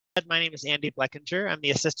My name is Andy Bleckinger. I'm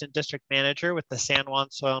the Assistant District Manager with the San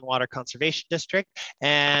Juan Soil and Water Conservation District.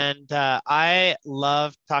 And I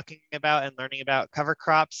love talking about and learning about cover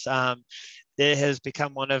crops. It has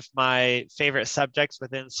become one of my favorite subjects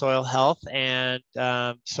within soil health and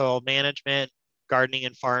soil management, gardening,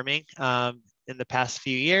 and farming. In the past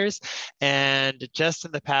few years, and just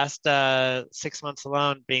in the past 6 months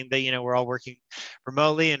alone, being that we're all working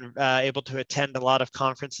remotely and able to attend a lot of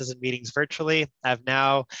conferences and meetings virtually, I've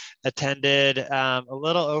now attended a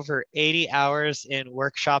little over 80 hours in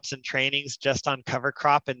workshops and trainings just on cover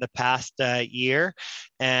crop in the past year,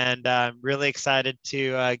 and I'm really excited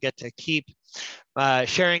to get to keep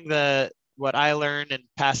sharing what I learned and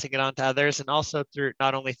passing it on to others, and also through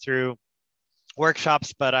not only through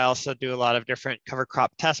workshops, but I also do a lot of different cover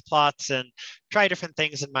crop test plots and try different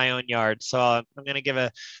things in my own yard. So I'm going to give a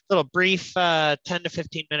little brief 10 to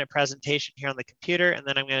 15 minute presentation here on the computer, and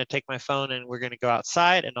then I'm going to take my phone and we're going to go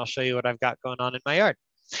outside and I'll show you what I've got going on in my yard.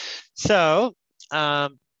 So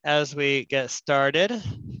as we get started,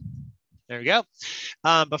 there we go.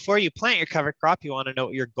 Before you plant your cover crop, you want to know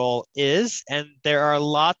what your goal is. And there are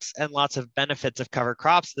lots and lots of benefits of cover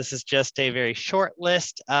crops. This is just a very short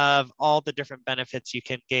list of all the different benefits you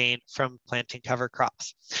can gain from planting cover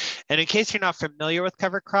crops. And in case you're not familiar with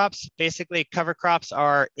cover crops, basically cover crops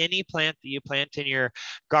are any plant that you plant in your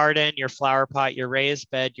garden, your flower pot, your raised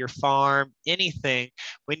bed, your farm, anything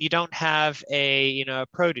when you don't have a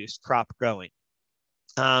produce crop growing.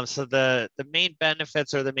 So the main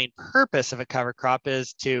benefits or the main purpose of a cover crop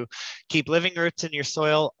is to keep living roots in your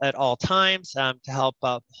soil at all times, to help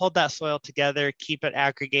hold that soil together, keep it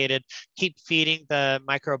aggregated, keep feeding the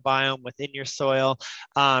microbiome within your soil,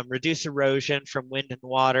 reduce erosion from wind and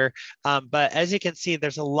water. But as you can see,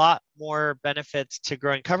 there's a lot more benefits to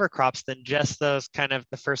growing cover crops than just those kind of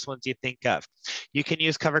the first ones you think of. You can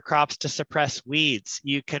use cover crops to suppress weeds.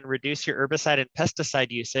 You can reduce your herbicide and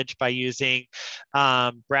pesticide usage by using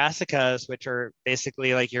brassicas, which are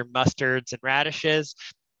basically like your mustards and radishes.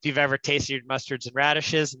 If you've ever tasted your mustards and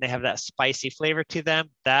radishes and they have that spicy flavor to them,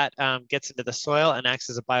 that gets into the soil and acts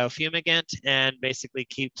as a biofumigant and basically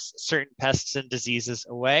keeps certain pests and diseases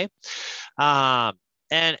away. And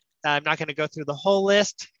I'm not going to go through the whole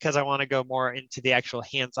list because I want to go more into the actual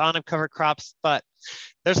hands-on of cover crops, but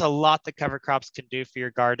there's a lot that cover crops can do for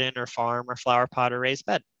your garden or farm or flower pot or raised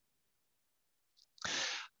bed.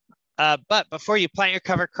 But before you plant your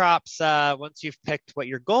cover crops, once you've picked what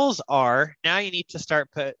your goals are, now you need to start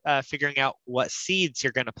figuring out what seeds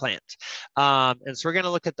you're going to plant. And so we're going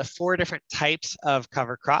to look at the 4 different types of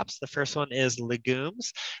cover crops. The first one is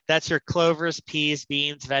legumes. That's your clovers, peas,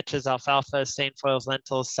 beans, vetches, alfalfa, sainfoils,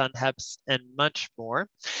 lentils, sunheps, and much more.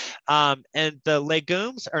 And the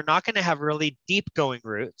legumes are not going to have really deep going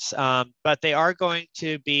roots, but they are going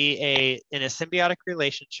to be in a symbiotic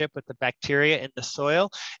relationship with the bacteria in the soil,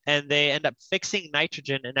 and they end up fixing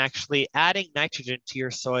nitrogen and actually adding nitrogen to your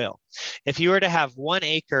soil. If you were to have 1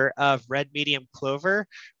 acre of red medium clover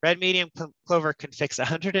can fix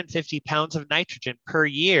 150 pounds of nitrogen per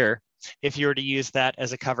year if you were to use that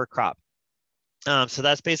as a cover crop. So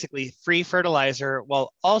that's basically free fertilizer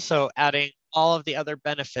while also adding all of the other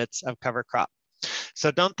benefits of cover crop.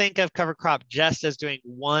 So don't think of cover crop just as doing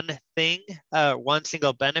one thing, one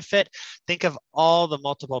single benefit. Think of all the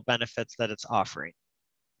multiple benefits that it's offering.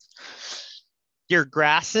 Your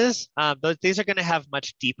grasses, these are going to have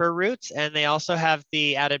much deeper roots, and they also have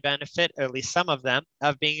the added benefit, or at least some of them,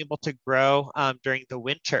 of being able to grow during the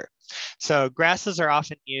winter. So grasses are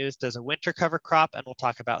often used as a winter cover crop, and we'll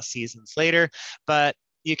talk about seasons later, but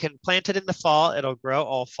you can plant it in the fall. It'll grow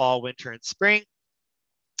all fall, winter, and spring.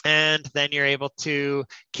 And then you're able to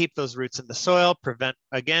keep those roots in the soil, prevent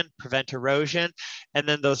erosion. And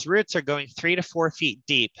then those roots are going 3 to 4 feet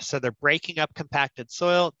deep. So they're breaking up compacted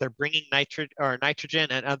soil. They're bringing nitrogen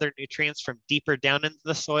and other nutrients from deeper down into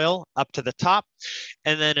the soil up to the top.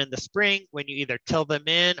 And then in the spring, when you either till them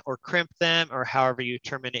in or crimp them, or however you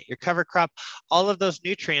terminate your cover crop, all of those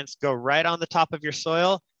nutrients go right on the top of your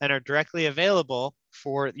soil and are directly available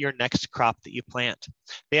for your next crop that you plant.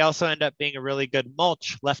 They also end up being a really good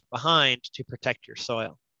mulch left behind to protect your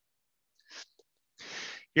soil.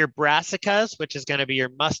 Your brassicas, which is going to be your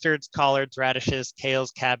mustards, collards, radishes,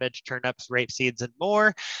 kales, cabbage, turnips, rape seeds, and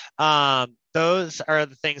more. Those are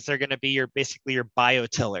the things that are going to be basically your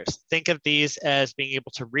biotillers. Think of these as being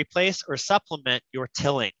able to replace or supplement your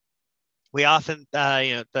tilling. We often,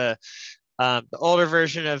 the older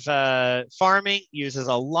version of farming uses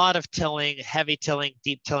a lot of tilling, heavy tilling,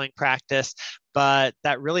 deep tilling practice, but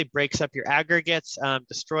that really breaks up your aggregates,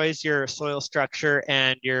 destroys your soil structure,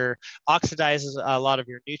 and your oxidizes a lot of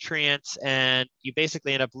your nutrients, and you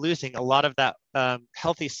basically end up losing a lot of that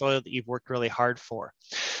healthy soil that you've worked really hard for.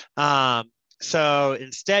 So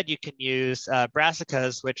instead, you can use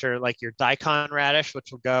brassicas, which are like your daikon radish,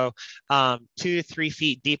 which will go 2-3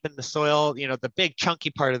 feet deep in the soil. The big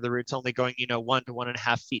chunky part of the root's only going 1 to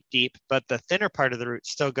 1.5 feet deep, but the thinner part of the root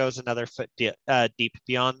still goes another foot deep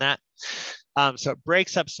beyond that. So it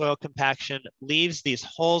breaks up soil compaction, leaves these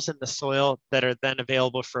holes in the soil that are then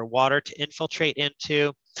available for water to infiltrate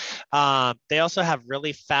into. They also have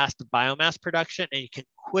really fast biomass production, and you can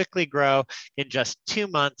quickly grow in just 2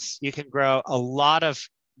 months. You can grow a lot of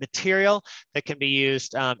material that can be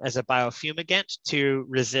used as a biofumigant to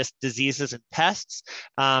resist diseases and pests.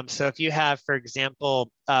 So if you have, for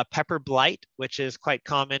example, pepper blight, which is quite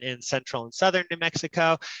common in central and southern New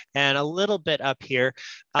Mexico and a little bit up here,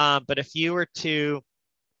 but if you were to,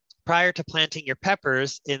 prior to planting your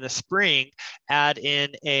peppers in the spring, add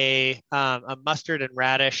in a mustard and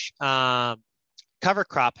radish cover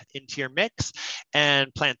crop into your mix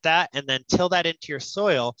and plant that, and then till that into your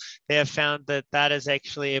soil, they have found that that is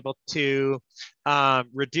actually able to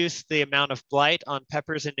reduce the amount of blight on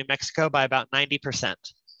peppers in New Mexico by about 90%.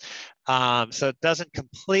 So it doesn't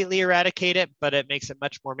completely eradicate it, but it makes it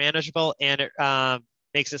much more manageable, and it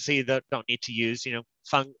makes it so you don't need to use,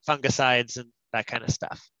 fungicides and that kind of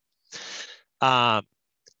stuff. And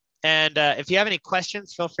if you have any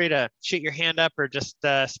questions, feel free to shoot your hand up or just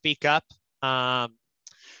speak up.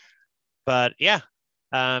 But yeah,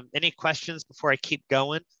 any questions before I keep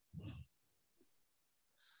going?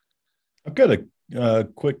 I've got a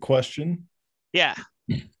quick question. Yeah.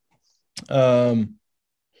 When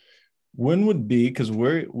would be, because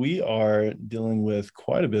we are dealing with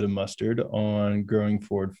quite a bit of mustard on Growing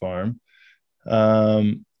Forward Farm.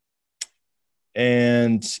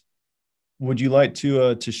 And would you like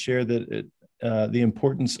to share that the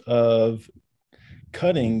importance of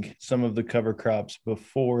cutting some of the cover crops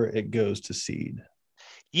before it goes to seed?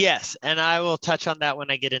 Yes, and I will touch on that when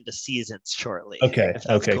I get into seasons shortly. Okay.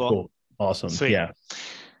 Okay. Cool. Cool. Awesome. Sweet. Yeah.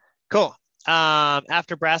 Cool.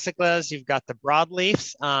 After brassicas, you've got the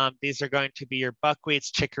broadleafs. These are going to be your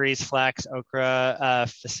buckwheats, chicories, flax, okra,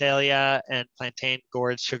 phacelia, and plantain,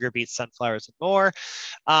 gourds, sugar beets, sunflowers, and more.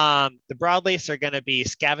 The broadleafs are going to be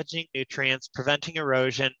scavenging nutrients, preventing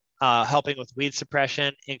erosion, helping with weed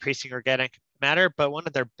suppression, increasing organic matter, but one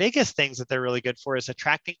of their biggest things that they're really good for is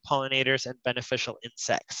attracting pollinators and beneficial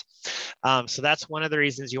insects. So that's one of the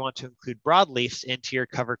reasons you want to include broadleafs into your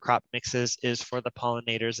cover crop mixes, is for the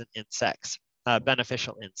pollinators and insects,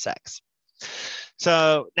 beneficial insects.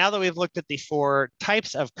 So now that we've looked at the 4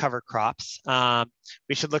 types of cover crops,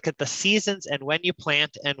 we should look at the seasons and when you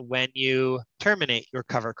plant and when you terminate your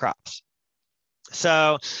cover crops.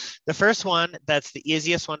 So the first one, that's the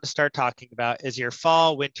easiest one to start talking about, is your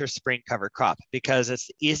fall, winter, spring cover crop, because it's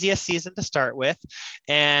the easiest season to start with.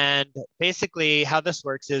 And basically how this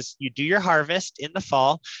works is you do your harvest in the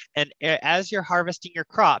fall, and as you're harvesting your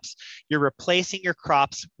crops, you're replacing your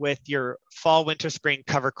crops with your fall, winter, spring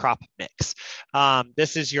cover crop mix.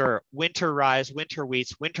 This is your winter rye, winter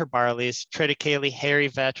wheats, winter barleys, triticale, hairy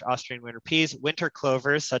vetch, Austrian winter peas, winter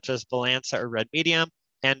clovers such as Balansa or red medium,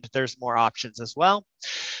 and there's more options as well.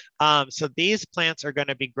 So these plants are going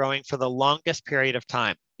to be growing for the longest period of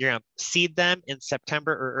time. You're going to seed them in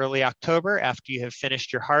September or early October after you have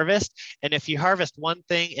finished your harvest. And if you harvest one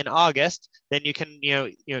thing in August, then you can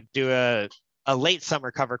do a late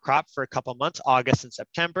summer cover crop for a couple months, August and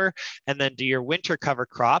September, and then do your winter cover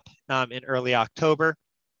crop in early October.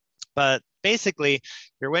 But basically,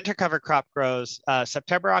 your winter cover crop grows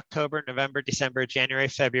September, October, November, December, January,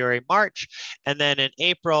 February, March. And then in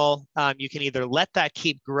April, you can either let that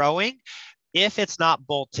keep growing if it's not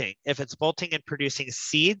bolting. If it's bolting and producing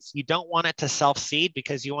seeds, you don't want it to self-seed,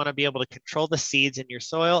 because you want to be able to control the seeds in your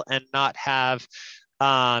soil and not have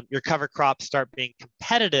your cover crops start being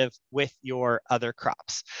competitive with your other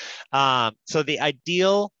crops. So the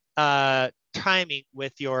ideal timing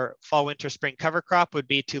with your fall, winter, spring cover crop would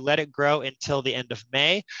be to let it grow until the end of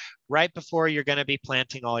May, right before you're going to be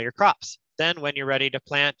planting all your crops. Then when you're ready to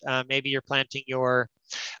plant, maybe you're planting your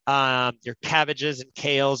cabbages and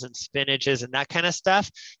kales and spinaches and that kind of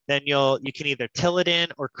stuff, then you can either till it in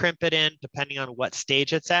or crimp it in, depending on what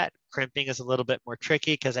stage it's at. Crimping is a little bit more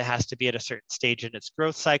tricky because it has to be at a certain stage in its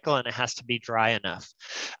growth cycle, and it has to be dry enough.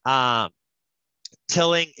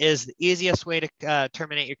 Tilling is the easiest way to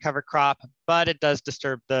terminate your cover crop, but it does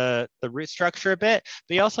disturb the root structure a bit.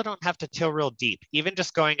 But you also don't have to till real deep. Even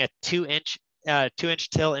just going a 2-inch 2-inch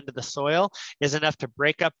till into the soil is enough to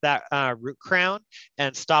break up that root crown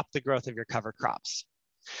and stop the growth of your cover crops.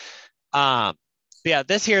 Yeah,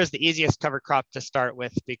 this here is the easiest cover crop to start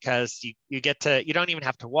with because you don't even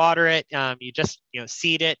have to water it. You just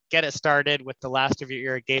seed it, get it started with the last of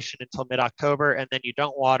your irrigation until mid-October, and then you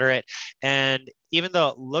don't water it. And even though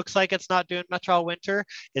it looks like it's not doing much all winter,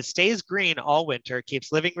 it stays green all winter,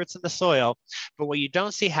 keeps living roots in the soil. But what you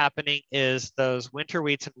don't see happening is those winter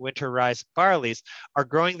wheats and winter rye barleys are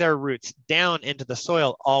growing their roots down into the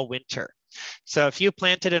soil all winter. So if you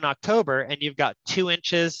planted in October and you've got 2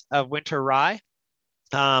 inches of winter rye,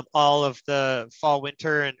 all of the fall,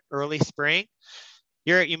 winter, and early spring,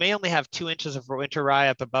 you may only have 2 inches of winter rye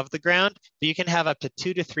up above the ground, but you can have up to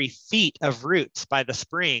 2 to 3 feet of roots by the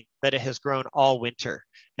spring that it has grown all winter.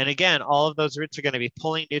 And again, all of those roots are going to be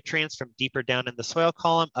pulling nutrients from deeper down in the soil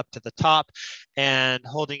column up to the top and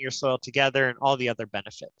holding your soil together and all the other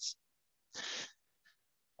benefits.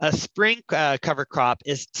 A spring cover crop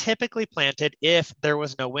is typically planted if there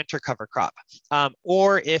was no winter cover crop,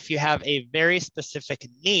 or if you have a very specific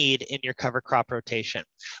need in your cover crop rotation.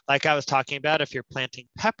 Like I was talking about, if you're planting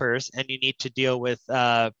peppers and you need to deal with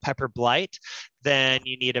pepper blight, then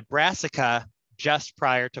you need a brassica just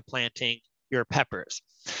prior to planting your peppers.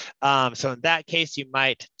 So in that case, you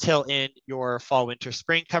might till in your fall, winter,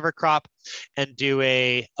 spring cover crop and do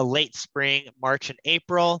a late spring, March and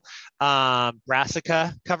April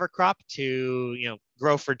brassica cover crop to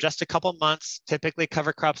grow for just a couple months. Typically,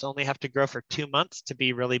 cover crops only have to grow for 2 months to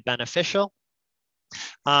be really beneficial.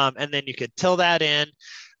 And then you could till that in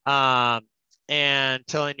and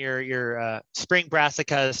till in your spring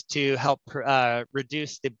brassicas to help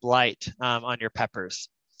reduce the blight on your peppers.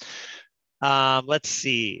 Let's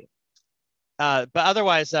see. But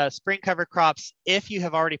otherwise, spring cover crops, if you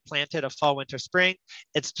have already planted a fall, winter, spring,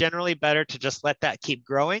 it's generally better to just let that keep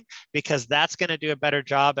growing because that's going to do a better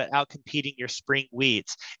job at outcompeting your spring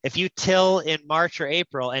weeds. If you till in March or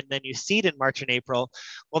April and then you seed in March and April,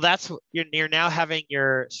 well, you're now having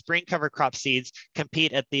your spring cover crop seeds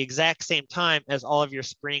compete at the exact same time as all of your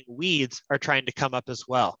spring weeds are trying to come up as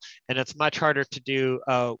well. And it's much harder to do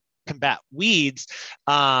combat weeds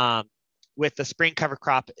with the spring cover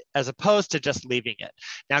crop as opposed to just leaving it.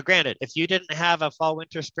 Now, granted, if you didn't have a fall,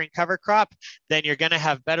 winter, spring cover crop, then you're going to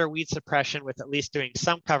have better weed suppression with at least doing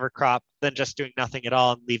some cover crop than just doing nothing at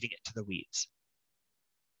all and leaving it to the weeds.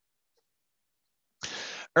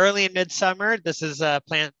 Early and midsummer, this is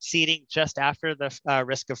plant seeding just after the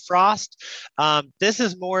risk of frost. This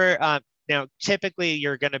is more, typically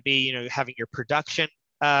you're going to be, having your production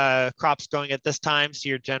crops going at this time. So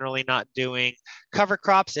you're generally not doing cover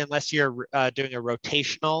crops unless you're doing a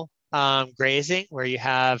rotational grazing where you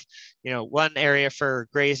have, one area for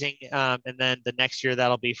grazing and then the next year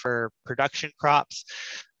that'll be for production crops.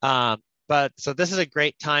 So this is a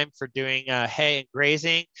great time for doing hay and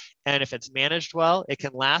grazing. And if it's managed well, it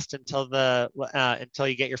can last until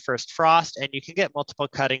you get your first frost and you can get multiple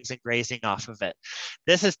cuttings and grazing off of it.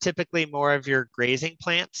 This is typically more of your grazing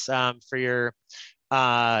plants for your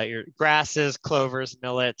grasses, clovers,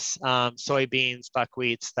 millets, soybeans,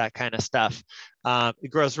 buckwheats, that kind of stuff. It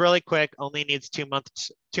grows really quick, only needs 2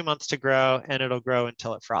 months to grow, and it'll grow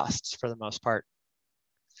until it frosts for the most part.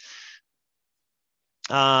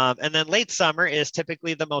 And then late summer is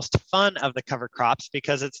typically the most fun of the cover crops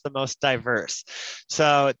because it's the most diverse.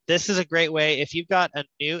 So this is a great way if you've got a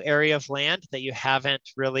new area of land that you haven't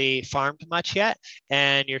really farmed much yet,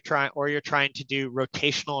 and you're trying to do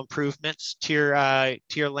rotational improvements to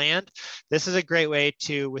your land. This is a great way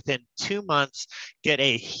to, within 2 months, get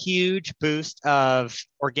a huge boost of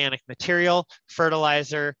organic material,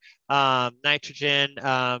 fertilizer, nitrogen,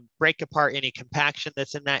 break apart any compaction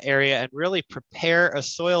that's in that area, and really prepare a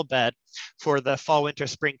soil bed for the fall, winter,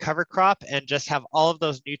 spring cover crop, and just have all of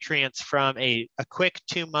those nutrients from a quick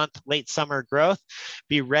 2 month late summer growth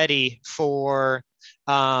be ready for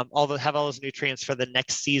have all those nutrients for the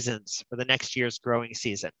next seasons, for the next year's growing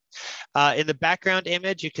season. In the background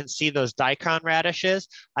image, you can see those daikon radishes.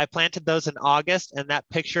 I planted those in August, and that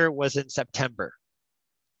picture was in September.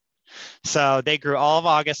 So they grew all of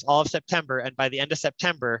August, all of September, and by the end of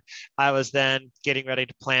September, I was then getting ready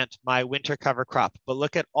to plant my winter cover crop. But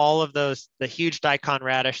look at all of those, the huge daikon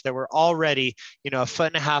radish that were already,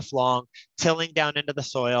 1.5 feet long, tilling down into the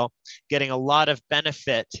soil, getting a lot of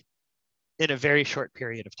benefit in a very short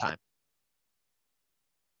period of time.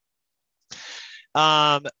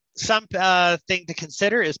 Some thing to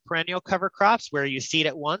consider is perennial cover crops where you seed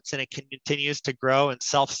it once and it continues to grow and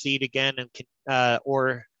self-seed again and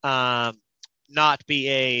not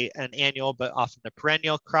be an annual, but often the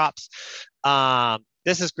perennial crops.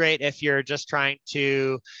 This is great if you're just trying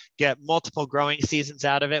to get multiple growing seasons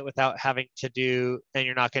out of it without having to do, and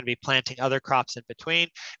you're not going to be planting other crops in between.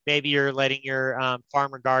 Maybe you're letting your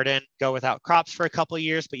farm or garden go without crops for a couple of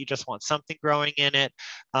years, but you just want something growing in it.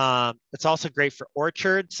 It's also great for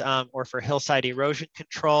orchards or for hillside erosion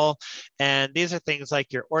control. And these are things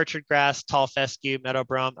like your orchard grass, tall fescue, meadow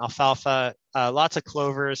brome, alfalfa, lots of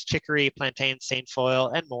clovers, chicory, plantain,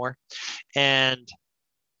 sainfoil, and more. And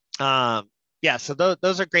yeah, so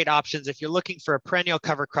those are great options if you're looking for a perennial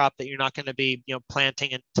cover crop that you're not going to be,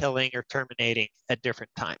 planting and tilling or terminating at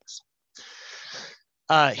different times.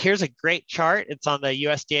 Here's a great chart. It's on the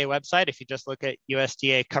USDA website. If you just look at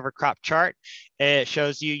USDA cover crop chart, it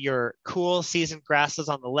shows you your cool season grasses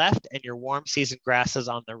on the left and your warm season grasses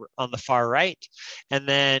on the far right. And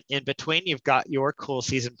then in between, you've got your cool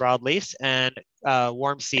season broadleafs and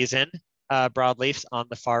warm season broadleafs on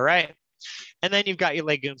the far right. And then you've got your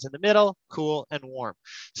legumes in the middle, cool and warm.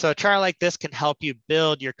 So a chart like this can help you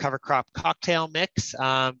build your cover crop cocktail mix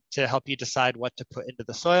to help you decide what to put into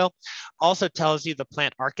the soil. Also tells you the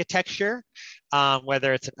plant architecture,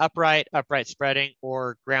 whether it's an upright spreading,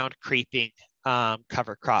 or ground creeping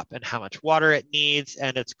cover crop, and how much water it needs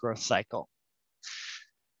and its growth cycle.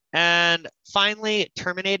 And finally,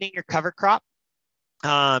 terminating your cover crop.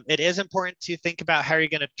 It is important to think about how you're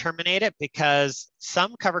going to terminate it, because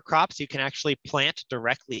some cover crops you can actually plant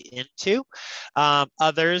directly into.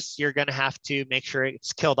 Others, you're going to have to make sure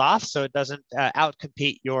it's killed off so it doesn't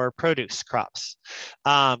outcompete your produce crops.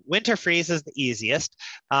 Winter freeze is the easiest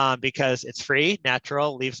because it's free,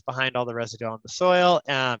 natural, leaves behind all the residue on the soil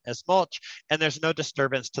as mulch, and there's no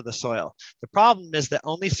disturbance to the soil. The problem is that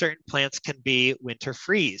only certain plants can be winter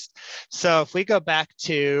freezed. So if we go back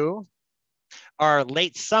to our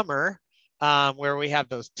late summer, where we have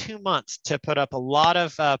those 2 months to put up a lot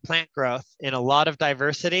of plant growth in a lot of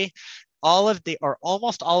diversity,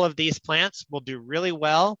 almost all of these plants will do really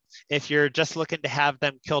well if you're just looking to have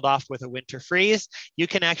them killed off with a winter freeze. You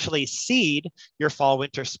can actually seed your fall,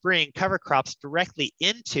 winter, spring cover crops directly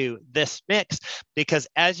into this mix, because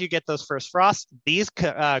as you get those first frosts, these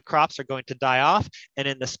crops are going to die off, and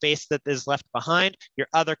in the space that is left behind, your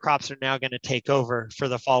other crops are now going to take over for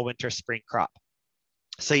the fall, winter, spring crop.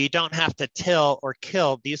 So you don't have to till or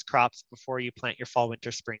kill these crops before you plant your fall,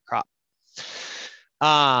 winter, spring crop.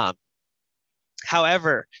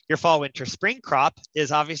 However, your fall, winter, spring crop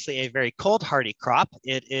is obviously a very cold hardy crop.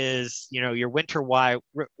 It is, your winter rye,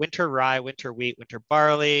 winter wheat, winter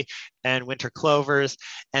barley, and winter clovers,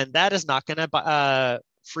 and that is not going to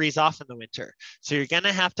freeze off in the winter. So you're going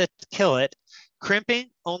to have to kill it. Crimping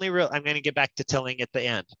I'm going to get back to tilling at the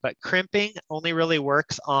end, but crimping only really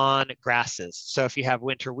works on grasses. So if you have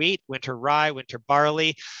winter wheat, winter rye, winter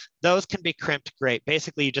barley, those can be crimped great.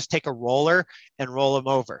 Basically, you just take a roller and roll them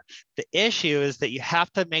over. The issue is that you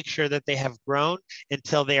have to make sure that they have grown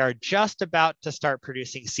until they are just about to start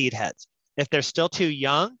producing seed heads. If they're still too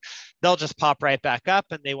young, they'll just pop right back up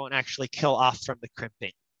and they won't actually kill off from the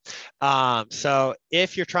crimping. So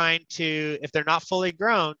if they're not fully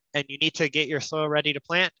grown and you need to get your soil ready to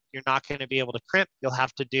plant, you're not going to be able to crimp. You'll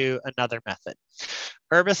have to do another method.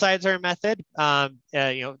 Herbicides are a method.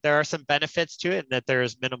 There are some benefits to it in that there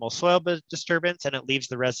is minimal soil disturbance and it leaves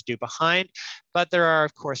the residue behind. But there are,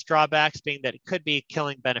 of course, drawbacks, being that it could be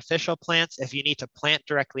killing beneficial plants. If you need to plant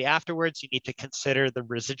directly afterwards, you need to consider the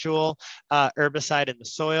residual herbicide in the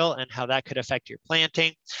soil and how that could affect your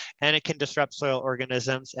planting. And it can disrupt soil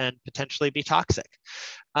organisms and potentially be toxic.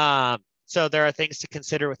 So there are things to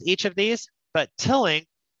consider with each of these, but tilling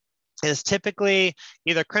is typically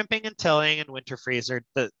either crimping and tilling and winter freeze are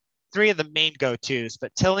the three of the main go-tos,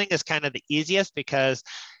 but tilling is kind of the easiest because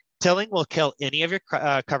tilling will kill any of your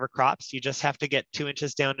cover crops. You just have to get 2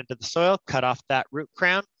 inches down into the soil, cut off that root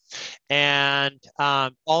crown, and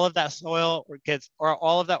all of that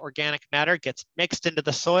all of that organic matter gets mixed into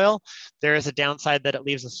the soil. There is a downside that it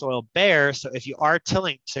leaves the soil bare. So if you are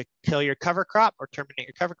tilling to kill your cover crop or terminate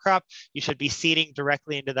your cover crop, you should be seeding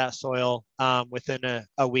directly into that soil within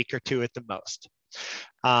a week or two at the most.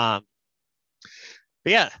 But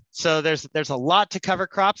yeah, so there's a lot to cover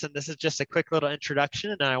crops, and this is just a quick little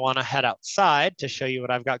introduction, and I want to head outside to show you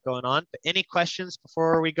what I've got going on. But any questions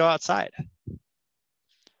before we go outside?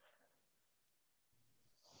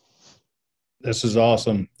 This is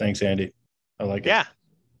awesome. Thanks, Andy. I like it. Yeah,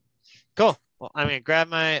 cool. Well, I'm going to grab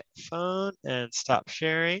my phone and stop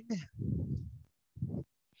sharing.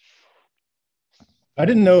 I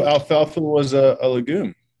didn't know alfalfa was a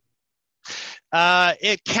legume.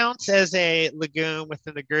 It counts as a legume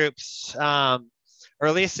within the groups, or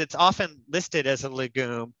at least it's often listed as a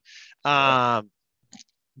legume.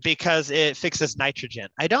 because it fixes nitrogen.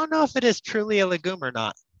 I don't know if it is truly a legume or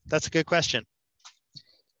not. That's a good question.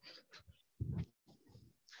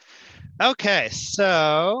 Okay,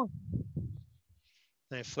 so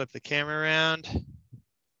let me flip the camera around.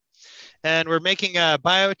 And we're making a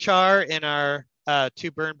biochar in our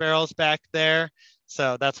 2 burn barrels back there.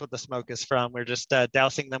 So that's what the smoke is from. We're just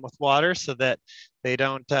dousing them with water so that they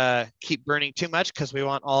don't keep burning too much, because we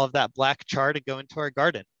want all of that black char to go into our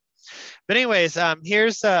garden. But anyways,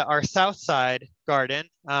 here's our south side garden.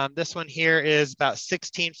 This one here is about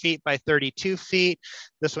 16 feet by 32 feet.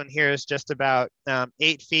 This one here is just about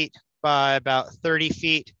 8 feet by about 30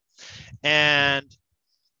 feet. And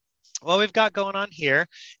what we've got going on here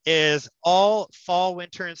is all fall,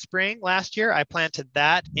 winter, and spring. Last year, I planted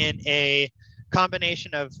that in a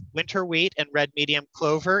combination of winter wheat and red medium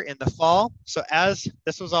clover in the fall. So as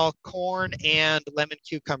this was all corn and lemon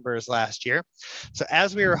cucumbers last year. So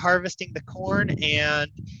as we were harvesting the corn and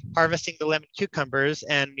harvesting the lemon cucumbers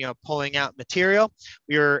and pulling out material,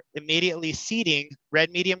 we were immediately seeding red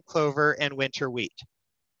medium clover and winter wheat.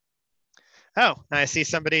 Oh, I see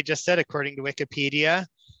somebody just said, according to Wikipedia,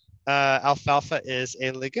 alfalfa is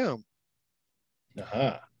a legume.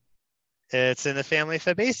 It's in the family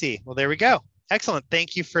Fabaceae. Well, there we go. Excellent.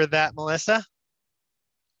 Thank you for that, Melissa.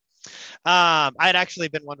 I'd actually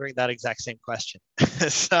been wondering that exact same question.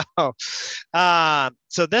 So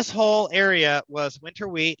this whole area was winter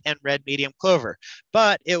wheat and red medium clover,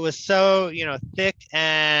 but it was so, thick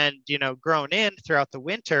and, grown in throughout the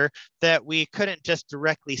winter that we couldn't just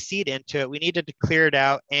directly seed into it. We needed to clear it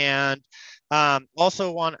out. And I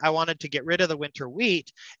wanted to get rid of the winter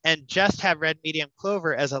wheat and just have red medium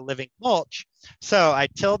clover as a living mulch. So I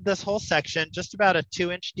tilled this whole section, just about a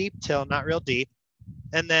 2-inch deep till, not real deep.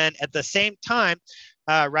 And then at the same time,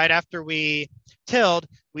 right after we tilled,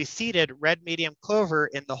 we seeded red medium clover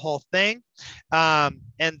in the whole thing.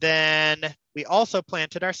 And then we also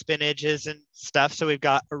planted our spinaches and stuff. So we've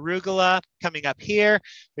got arugula coming up here.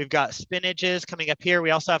 We've got spinaches coming up here.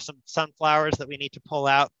 We also have some sunflowers that we need to pull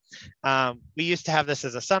out. We used to have this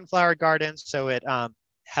as a sunflower garden, so it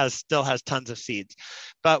still has tons of seeds.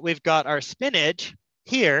 But we've got our spinach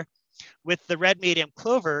here with the red medium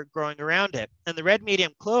clover growing around it. And the red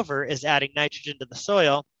medium clover is adding nitrogen to the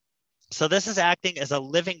soil. So this is acting as a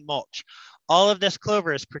living mulch. All of this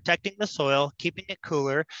clover is protecting the soil, keeping it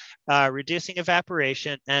cooler, reducing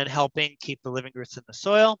evaporation, and helping keep the living roots in the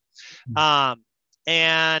soil.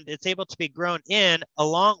 And it's able to be grown in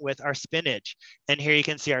along with our spinach. And here you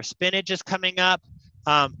can see our spinach is coming up.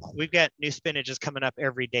 We've got new spinaches coming up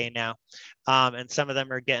every day now. And some of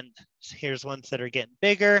them are here's ones that are getting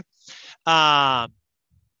bigger. And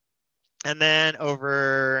then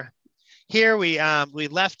over here, we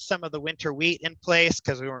left some of the winter wheat in place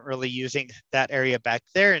because we weren't really using that area back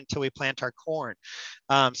there until we plant our corn.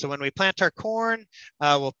 So when we plant our corn,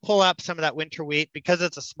 we'll pull up some of that winter wheat. Because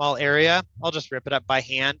it's a small area, I'll just rip it up by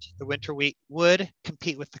hand. The winter wheat would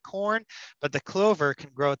compete with the corn, but the clover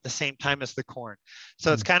can grow at the same time as the corn.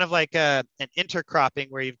 So it's kind of like an intercropping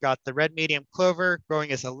where you've got the red medium clover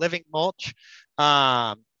growing as a living mulch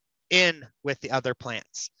in with the other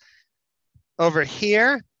plants. Over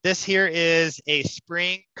here, this here is a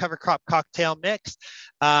spring cover crop cocktail mix.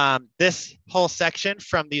 This whole section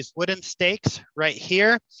from these wooden stakes right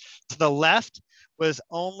here to the left was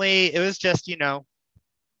just,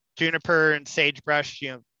 juniper and sagebrush,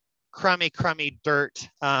 crummy dirt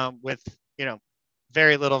with,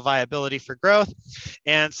 very little viability for growth.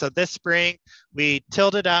 And so this spring we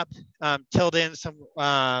tilled it up, tilled in some,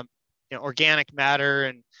 organic matter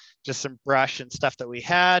and just some brush and stuff that we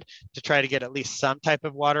had to try to get at least some type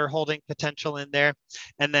of water holding potential in there.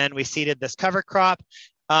 And then we seeded this cover crop.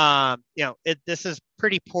 This is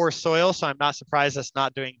pretty poor soil, so I'm not surprised it's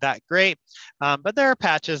not doing that great. But there are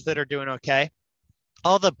patches that are doing okay.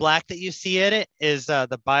 All the black that you see in it is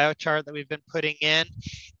the biochar that we've been putting in.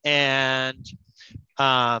 And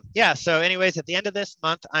so anyways, at the end of this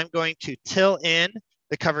month, I'm going to till in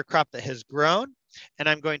the cover crop that has grown, and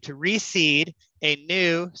I'm going to reseed a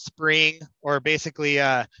new spring, or basically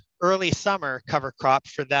early summer cover crop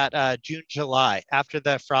for that June, July, after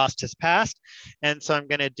the frost has passed. And so I'm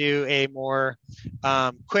going to do a more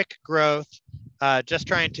quick growth, just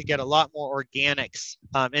trying to get a lot more organics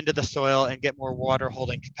into the soil and get more water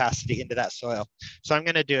holding capacity into that soil. So I'm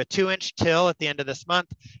going to do a 2-inch till at the end of this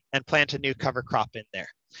month and plant a new cover crop in there.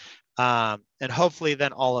 And hopefully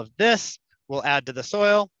then all of this will add to the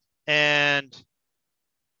soil. And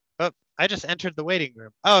I just entered the waiting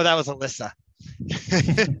room. Oh, that was Alyssa.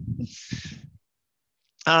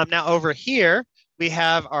 Now over here, we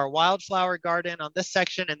have our wildflower garden on this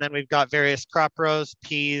section, and then we've got various crop rows,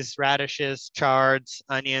 peas, radishes, chards,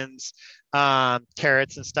 onions,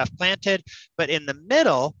 carrots and stuff planted. But in the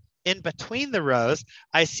middle, in between the rows,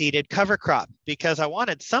 I seeded cover crop because I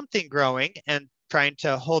wanted something growing and trying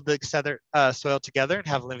to hold the soil together and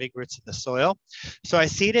have living roots in the soil. So I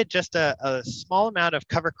seeded just a small amount of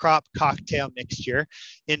cover crop cocktail mixture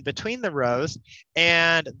in between the rows,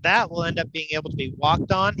 and that will end up being able to be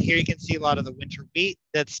walked on. Here you can see a lot of the winter wheat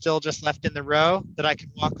that's still just left in the row that I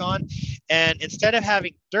can walk on. And instead of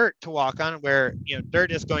having dirt to walk on, where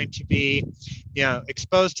dirt is going to be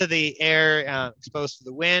exposed to the air, exposed to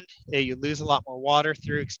the wind, you lose a lot more water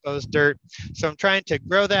through exposed dirt. So I'm trying to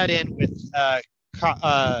grow that in with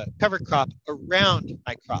cover crop around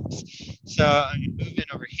my crops. So I'm going to move in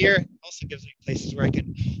over here. It also gives me places where I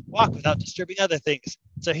can walk without disturbing other things.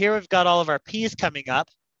 So here we've got all of our peas coming up.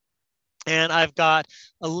 And I've got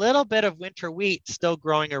a little bit of winter wheat still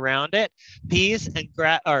growing around it. Peas and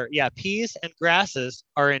grasses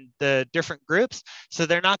are in the different groups, so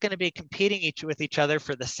they're not going to be competing with each other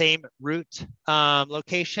for the same root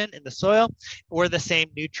location in the soil or the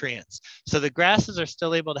same nutrients. So the grasses are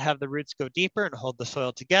still able to have the roots go deeper and hold the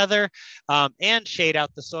soil together and shade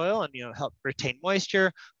out the soil and help retain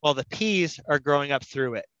moisture, while the peas are growing up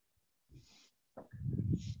through it.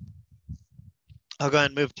 I'll go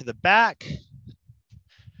ahead and move to the back.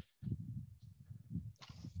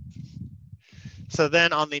 So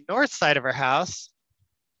then on the north side of our house,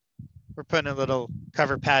 we're putting a little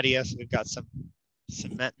cover patio. So we've got some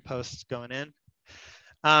cement posts going in.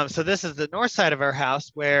 So this is the north side of our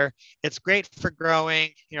house, where it's great for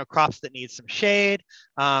growing, crops that need some shade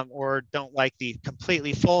or don't like the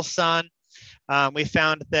completely full sun. We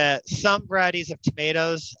found that some varieties of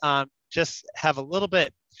tomatoes just have a little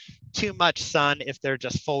bit too much sun if they're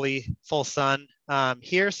just full sun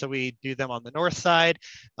here. So we do them on the north side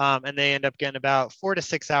and they end up getting about 4 to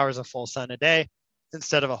 6 hours of full sun a day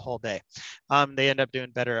instead of a whole day. They end up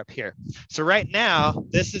doing better up here. So right now,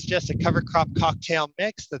 this is just a cover crop cocktail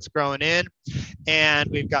mix that's growing in, and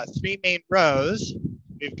we've got 3 main rows.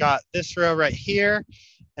 We've got this row right here,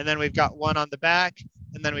 and then we've got one on the back,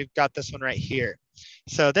 and then we've got this one right here.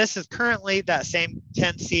 So this is currently that same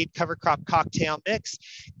 10 seed cover crop cocktail mix.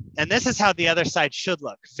 And this is how the other side should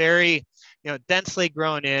look. Very, densely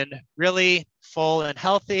grown in, really full and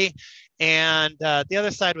healthy. And the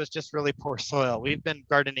other side was just really poor soil. We've been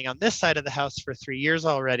gardening on this side of the house for 3 years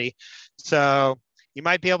already. So you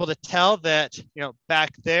might be able to tell that,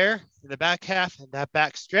 back there in the back half and that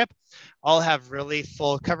back strip all have really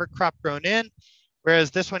full cover crop grown in.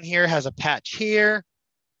 Whereas this one here has a patch here.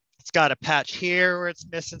 It's got a patch here where it's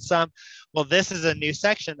missing some. Well, this is a new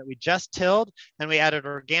section that we just tilled and we added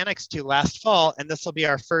organics to last fall. And this will be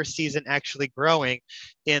our first season actually growing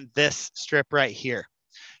in this strip right here.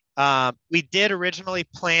 We did originally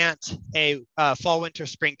plant a fall, winter,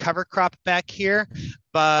 spring cover crop back here,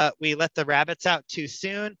 but we let the rabbits out too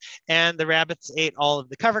soon and the rabbits ate all of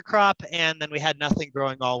the cover crop, and then we had nothing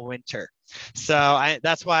growing all winter. So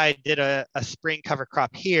that's why I did a spring cover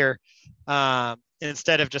crop here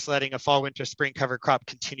instead of just letting a fall, winter, spring cover crop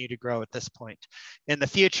continue to grow at this point. In the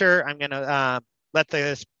future, I'm going to let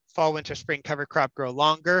the fall, winter, spring cover crop grow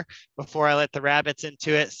longer before I let the rabbits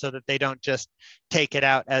into it so that they don't just take it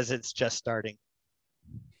out as it's just starting.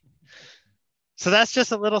 So that's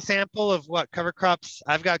just a little sample of what cover crops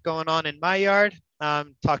I've got going on in my yard.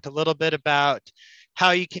 Talked a little bit about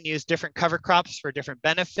how you can use different cover crops for different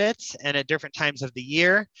benefits and at different times of the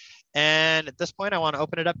year. And at this point, I want to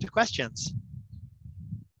open it up to questions.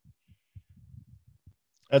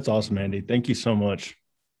 That's awesome, Andy. Thank you so much.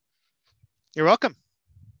 You're welcome.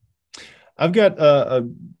 I've got a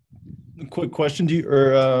quick question. Do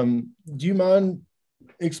you mind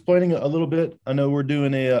explaining a little bit? I know we're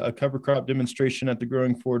doing a cover crop demonstration at the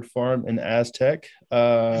Growing Forward Farm in Aztec.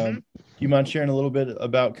 Do you mind sharing a little bit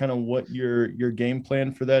about kind of what your game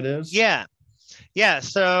plan for that is? Yeah.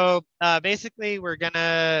 So basically, we're going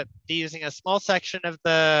to be using a small section of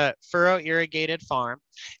the furrow irrigated farm.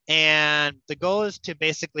 And the goal is to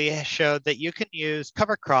basically show that you can use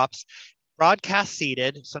cover crops broadcast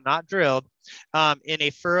seeded, so not drilled, in a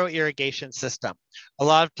furrow irrigation system. A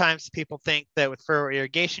lot of times people think that with furrow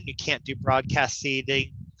irrigation, you can't do broadcast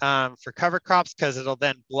seeding for cover crops because it'll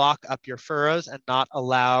then block up your furrows and not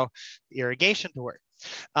allow the irrigation to work.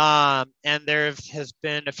 And there has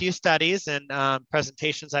been a few studies and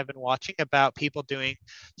presentations I've been watching about people doing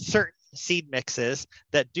certain seed mixes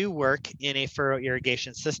that do work in a furrow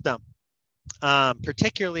irrigation system.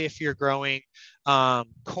 particularly if you're growing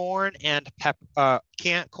corn and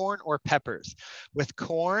corn or peppers. With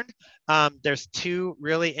corn, there's two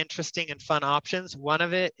really interesting and fun options. One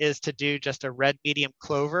of it is to do just a red medium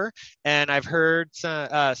clover, and I've heard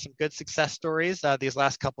some good success stories these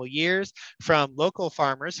last couple of years from local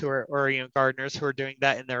farmers who are, or gardeners who are doing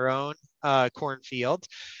that in their own cornfields,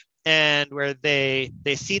 and where they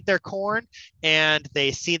seed their corn and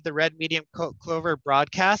they seed the red medium clover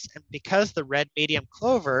broadcast. And because the red medium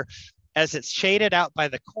clover, as it's shaded out by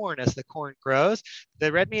the corn as the corn grows,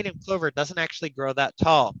 the red medium clover doesn't actually grow that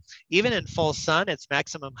tall. Even in full sun, its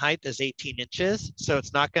maximum height is 18 inches. So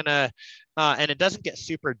it's not gonna, and it doesn't get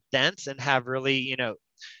super dense and have really,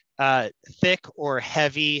 thick or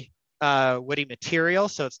heavy woody material.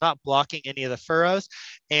 So it's not blocking any of the furrows.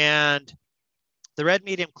 And the red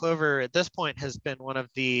medium clover at this point has been one of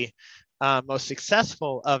the most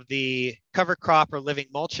successful of the cover crop or living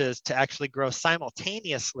mulches to actually grow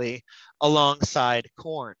simultaneously alongside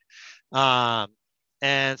corn. Um,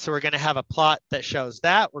 and so we're going to have a plot that shows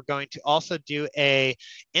that. We're going to also do a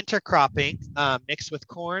intercropping mixed with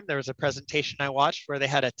corn. There was a presentation I watched where they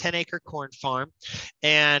had a 10-acre corn farm,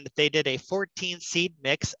 and they did a 14 seed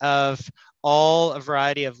mix of all a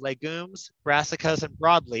variety of legumes, brassicas, and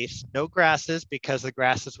broadleafs. No grasses, because the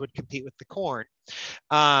grasses would compete with the corn.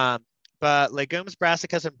 But legumes,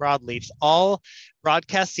 brassicas, and broadleafs, all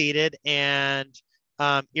broadcast seeded and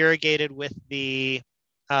irrigated with the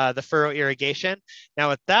furrow irrigation. Now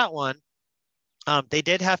with that one, they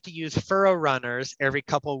did have to use furrow runners every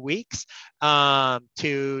couple of weeks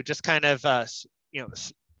to just kind of,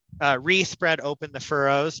 re-spread open the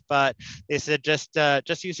furrows. But they said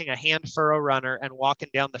just using a hand furrow runner and walking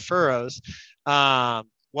down the furrows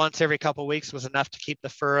once every couple of weeks was enough to keep the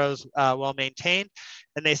furrows well maintained.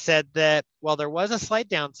 And they said that while there was a slight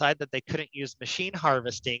downside that they couldn't use machine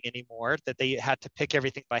harvesting anymore, that they had to pick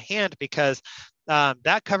everything by hand, because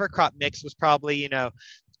that cover crop mix was probably,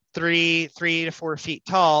 3 to 4 feet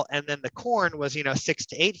tall, and then the corn was 6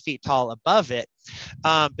 to 8 feet tall above it.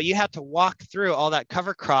 But you had to walk through all that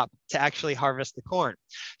cover crop to actually harvest the corn.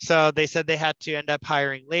 So they said they had to end up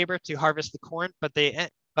hiring labor to harvest the corn, but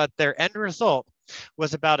their end result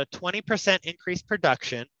was about a 20% increased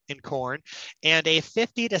production in corn and a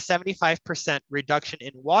 50 to 75% reduction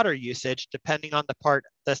in water usage, depending on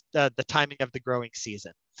the timing of the growing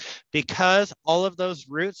season. Because all of those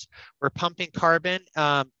roots were pumping carbon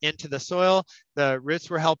into the soil, the roots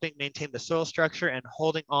were helping maintain the soil structure and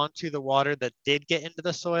holding on to the water that did get into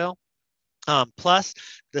the soil. Plus,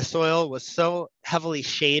 the soil was so heavily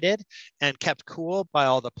shaded and kept cool by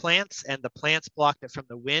all the plants, and the plants blocked it from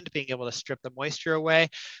the wind being able to strip the moisture away.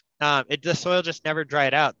 The soil just never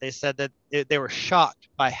dried out. They said that they were shocked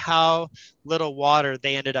by how little water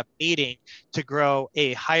they ended up needing to grow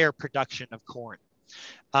a higher production of corn.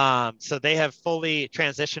 So they have fully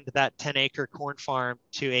transitioned that 10-acre corn farm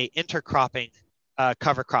to a intercropping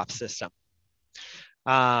cover crop system.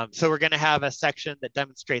 So we're going to have a section that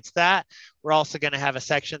demonstrates that. We're also going to have a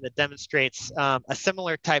section that demonstrates a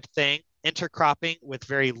similar type thing, intercropping with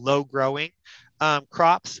very low growing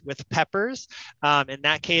crops with peppers. In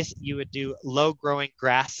that case, you would do low growing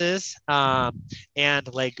grasses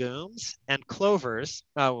and legumes and clovers,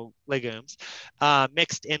 legumes,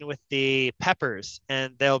 mixed in with the peppers,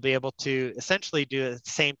 and they'll be able to essentially do the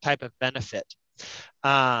same type of benefit.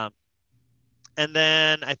 And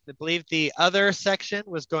then I believe the other section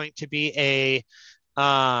was going to be a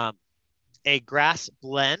grass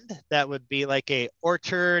blend that would be like a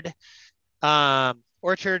orchard,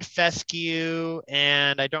 fescue,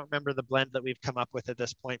 and I don't remember the blend that we've come up with at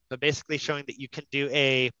this point, but basically showing that you can do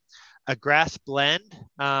a grass blend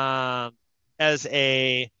as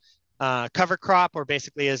a cover crop, or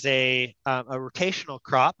basically as a rotational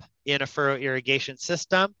crop in a furrow irrigation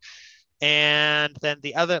system. And then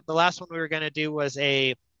the last one we were going to do was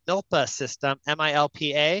a MILPA system,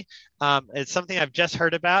 MILPA. It's something I've just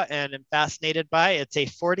heard about and am fascinated by. It's a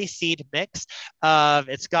 40 seed mix of,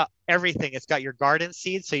 it's got everything. It's got your garden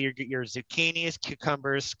seeds, so your zucchinis,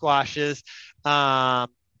 cucumbers, squashes,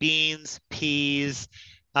 beans, peas,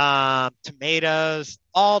 tomatoes,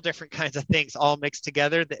 all different kinds of things, all mixed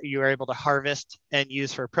together that you are able to harvest and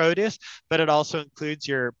use for produce. But it also includes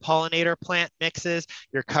your pollinator plant mixes,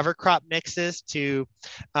 your cover crop mixes to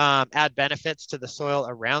add benefits to the soil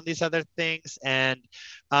around these other things. And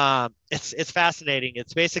it's fascinating.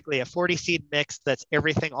 It's basically a 40 seed mix that's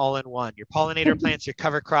everything all in one: your pollinator plants, your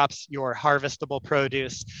cover crops, your harvestable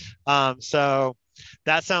produce. So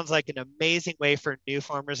that sounds like an amazing way for new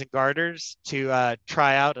farmers and gardeners to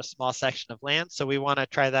try out a small section of land. So we want to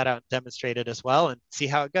try that out and demonstrate it as well and see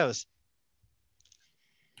how it goes.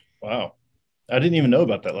 Wow. I didn't even know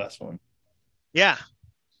about that last one. Yeah,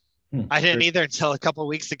 I didn't Great. either until a couple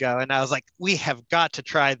weeks ago, and I was like, we have got to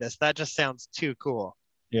try this. That just sounds too cool.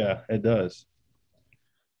 Yeah, it does.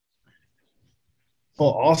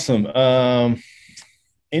 Well, awesome.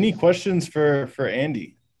 Any questions for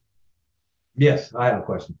Andy? Yes, I have a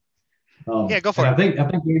question. Yeah, go for And it. I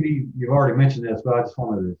think maybe you've already mentioned this, but I just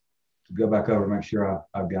wanted to go back over and make sure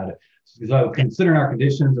I've got it. So considering our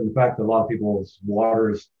conditions and the fact that a lot of people's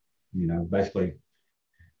water is, basically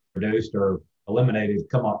reduced or eliminated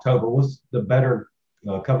come October, what's the better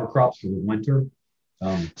cover crops for the winter?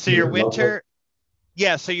 So your Locally? winter,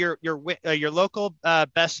 yeah. So your local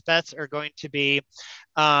best bets are going to be,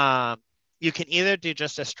 um, you can either do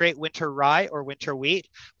just a straight winter rye or winter wheat.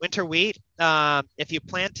 Winter wheat, if you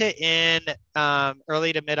plant it in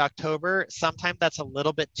early to mid October, sometimes that's a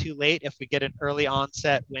little bit too late if we get an early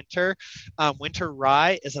onset winter. Winter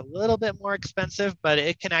rye is a little bit more expensive, but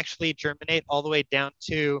it can actually germinate all the way down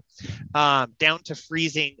to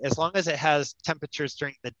freezing as long as it has temperatures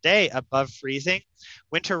during the day above freezing.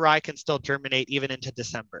 Winter rye can still germinate even into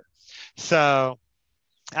December. So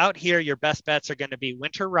out here, your best bets are going to be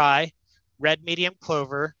winter rye, red medium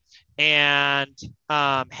clover, and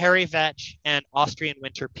hairy vetch and Austrian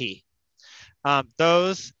winter pea.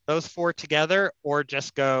 Those four together, or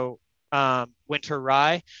just go winter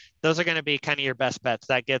rye. Those are going to be kind of your best bets.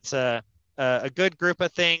 That gets a good group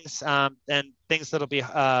of things and things that'll be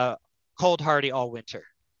cold hardy all winter.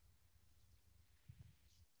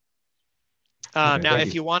 Okay, Now, thank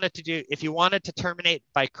if you. you wanted to terminate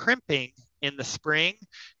by crimping in the spring,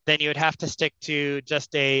 then you would have to stick to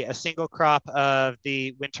just a single crop of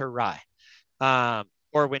the winter rye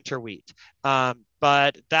or winter wheat.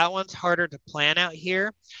 But that one's harder to plan out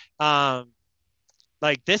here.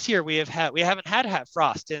 Like this year, we haven't had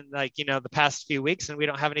frost in the past few weeks, and we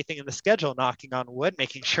don't have anything in the schedule, knocking on wood,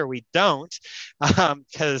 making sure we don't,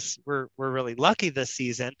 because we're really lucky this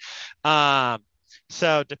season.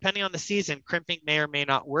 So depending on the season, crimping may or may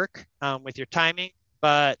not work with your timing,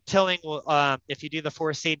 but tilling will, if you do the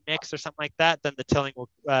 4-seed mix or something like that, then the tilling will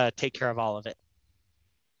take care of all of it.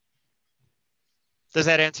 Does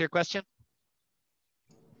that answer your question?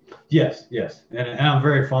 Yes, yes. And I'm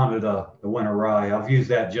very fond of the winter rye. I've used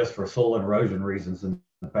that just for soil and erosion reasons in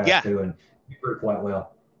the Yeah. past too, and it grew quite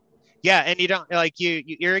well. Yeah, and you don't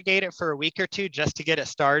you irrigate it for a week or two just to get it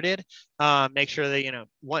started. Make sure that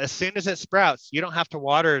as soon as it sprouts, you don't have to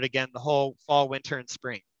water it again the whole fall, winter, and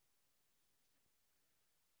spring.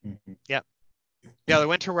 Mm-hmm. Yep. Yeah, the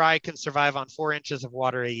winter rye can survive on 4 inches of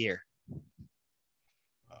water a year.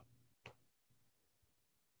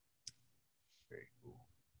 Very cool.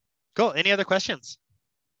 Cool. Any other questions?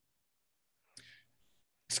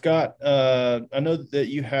 Scott, I know that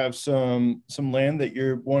you have some land that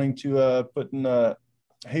you're wanting to put in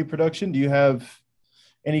hay production. Do you have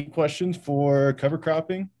any questions for cover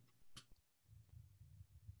cropping?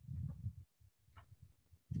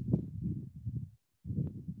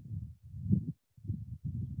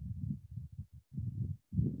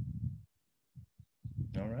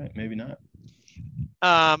 All right, maybe not.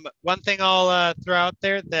 One thing I'll throw out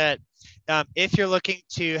there that if you're looking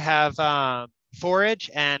to have forage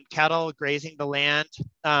and cattle grazing the land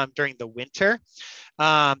during the winter,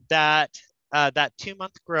 that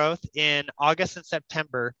 2-month growth in August and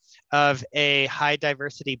September of a high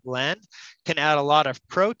diversity blend can add a lot of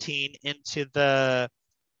protein into the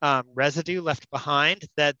residue left behind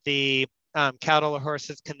that the cattle or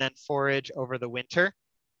horses can then forage over the winter.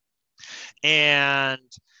 And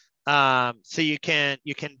so you can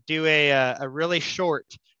do a really short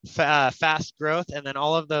fast growth, and then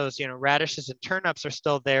all of those radishes and turnips are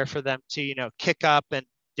still there for them to kick up and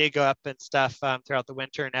dig up and stuff throughout the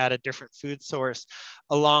winter, and add a different food source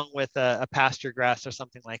along with a pasture grass or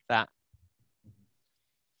something like that.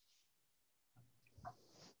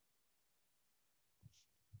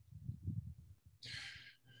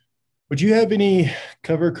 Would you have any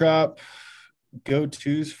cover crop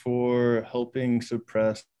go-tos for helping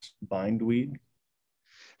suppress bindweed?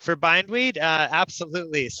 For bindweed,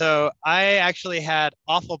 absolutely. So I actually had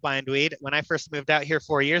awful bindweed when I first moved out here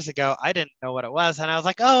 4 years ago. I didn't know what it was, and I was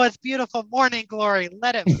like, "Oh, it's beautiful morning glory.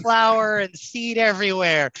 Let it flower and seed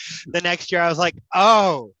everywhere." The next year, I was like,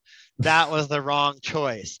 "Oh, that was the wrong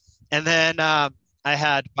choice." And then I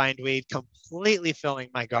had bindweed completely filling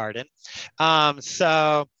my garden.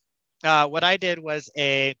 So what I did was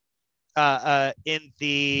in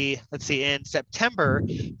September,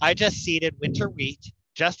 I just seeded winter wheat,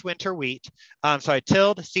 just winter wheat. So I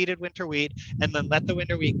tilled, seeded winter wheat, and then let the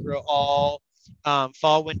winter wheat grow all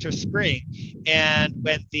fall, winter, spring. And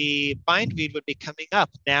when the bindweed would be coming up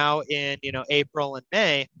now in April and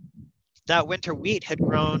May, that winter wheat had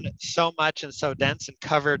grown so much and so dense and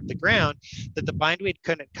covered the ground that the bindweed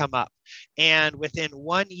couldn't come up. And within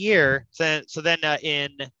 1 year, in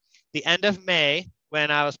the end of May, when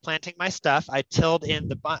I was planting my stuff, I tilled in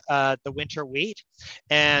the winter wheat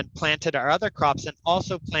and planted our other crops, and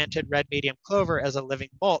also planted red medium clover as a living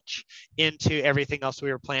mulch into everything else we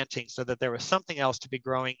were planting, so that there was something else to be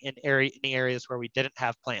growing in the areas where we didn't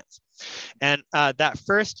have plants. And that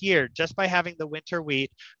first year, just by having the winter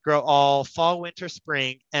wheat grow all fall, winter,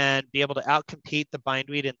 spring, and be able to outcompete the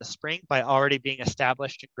bindweed in the spring by already being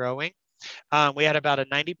established and growing, we had about a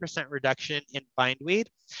 90% reduction in bindweed.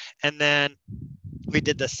 And then we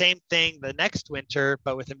did the same thing the next winter,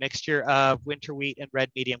 but with a mixture of winter wheat and red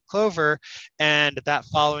medium clover. And that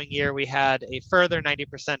following year, we had a further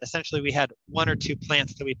 90%. Essentially, we had 1 or 2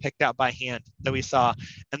 plants that we picked out by hand that we saw,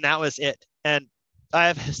 and that was it. And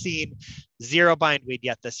I've seen 0 bindweed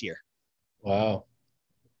yet this year. Wow.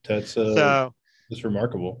 That's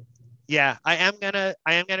remarkable. Yeah, I am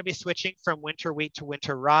gonna be switching from winter wheat to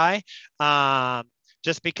winter rye,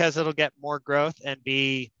 just because it'll get more growth and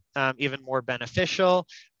be even more beneficial.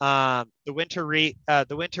 The winter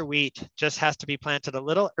wheat just has to be planted a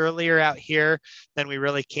little earlier out here than we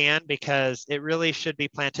really can, because it really should be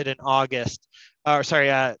planted in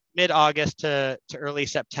mid-August to early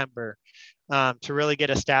September, to really get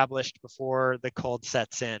established before the cold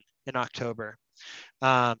sets in October.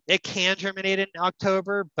 It can germinate in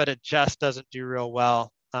October, but it just doesn't do real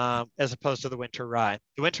well, as opposed to the winter rye.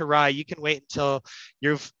 The winter rye, you can wait until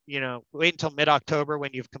mid-October, when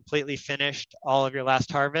you've completely finished all of your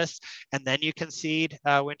last harvest, and then you can seed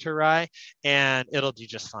winter rye, and it'll do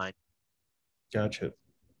just fine. Gotcha.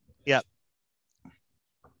 Yep.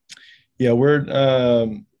 Yeah, we're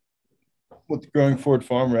with the Growing Forward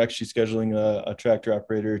Farm, we're actually scheduling a tractor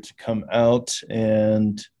operator to come out,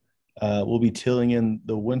 and we'll be tilling in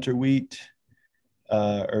the winter wheat,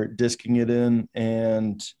 or disking it in,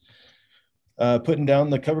 and putting down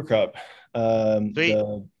the cover crop,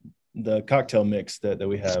 the cocktail mix that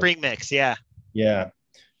we have. Spring mix, yeah. Yeah.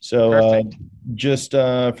 So just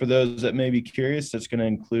for those that may be curious, that's going to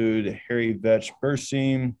include hairy vetch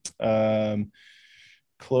berseem,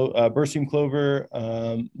 berseem clover,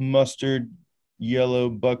 mustard, yellow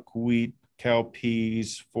buckwheat,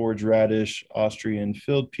 cowpeas, forage radish, Austrian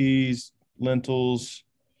field peas, lentils,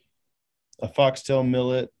 a foxtail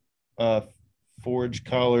millet, forage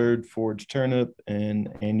collard, forage turnip, and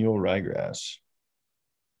annual ryegrass.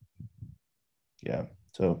 Yeah,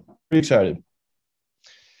 so pretty excited.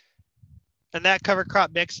 And that cover crop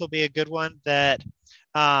mix will be a good one that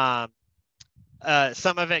some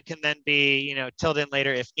of it can then be, tilled in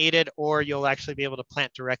later if needed, or you'll actually be able to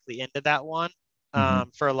plant directly into that one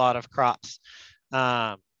for a lot of crops.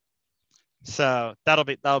 So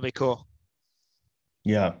that'll be cool.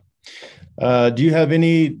 Yeah. Do you have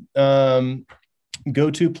any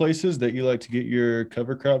go-to places that you like to get your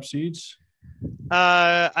cover crop seeds?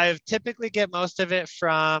 I typically get most of it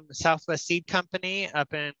from Southwest Seed Company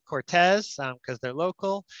up in Cortez, because they're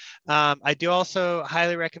local. I do also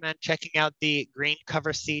highly recommend checking out the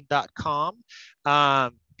greencoverseed.com.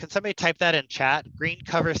 Can somebody type that in chat?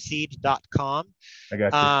 greencoverseed.com. I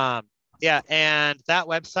got you. Yeah, and that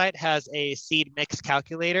website has a seed mix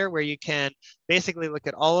calculator where you can basically look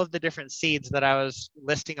at all of the different seeds that I was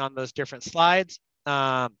listing on those different slides.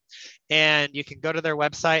 And you can go to their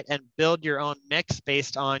website and build your own mix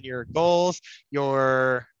based on your goals,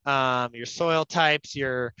 your soil types,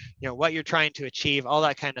 what you're trying to achieve, all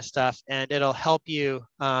that kind of stuff, and it'll help you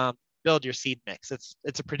build your seed mix.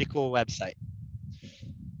 It's a pretty cool website.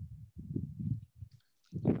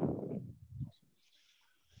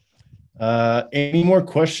 Any more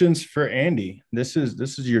questions for Andy? This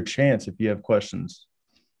is your chance if you have questions.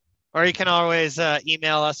 Or you can always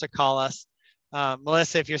email us or call us.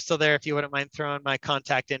 Melissa, if you're still there, if you wouldn't mind throwing my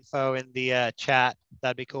contact info in the chat,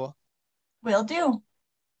 that'd be cool. Will do.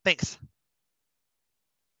 Thanks.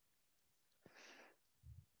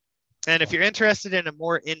 And if you're interested in a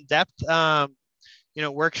more in-depth,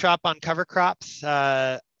 workshop on cover crops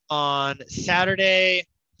on Saturday,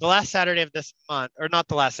 the last Saturday of this month, or not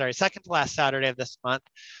the last Saturday, second to last Saturday of this month.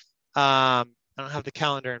 I don't have the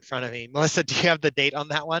calendar in front of me. Melissa, do you have the date on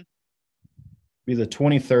that one? Be the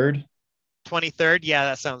 23rd. 23rd, yeah,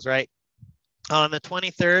 that sounds right. On the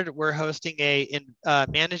 23rd, we're hosting a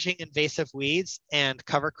managing invasive weeds and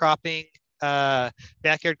cover cropping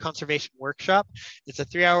backyard conservation workshop. It's a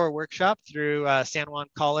 3-hour workshop through San Juan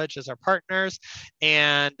College as our partners,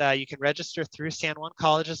 and you can register through San Juan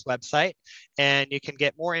College's website, and you can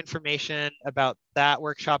get more information about that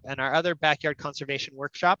workshop and our other backyard conservation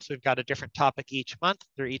workshops. We've got a different topic each month.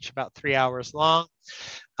 They're each about 3 hours long.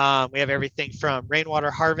 We have everything from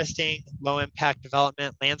rainwater harvesting, low impact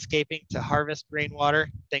development, landscaping to harvest rainwater.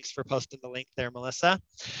 Thanks for posting the link there, Melissa.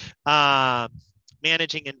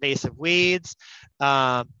 Managing invasive weeds,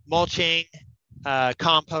 mulching,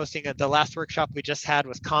 composting. The last workshop we just had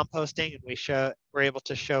was composting, and we were able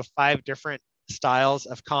to show 5 different styles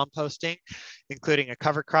of composting, including a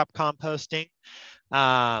cover crop composting.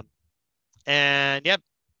 And yep,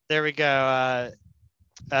 there we go.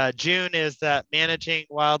 June is managing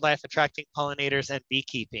wildlife, attracting pollinators, and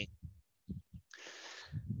beekeeping.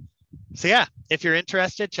 So yeah, if you're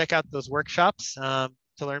interested, check out those workshops to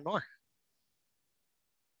learn more.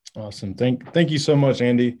 Awesome. Thank you so much,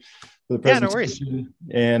 Andy, for the presentation. Yeah, no worries.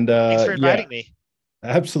 And thanks for inviting me.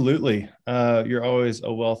 Absolutely. You're always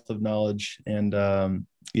a wealth of knowledge, and fun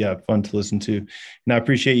to listen to. And I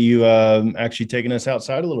appreciate you actually taking us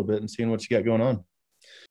outside a little bit and seeing what you got going on.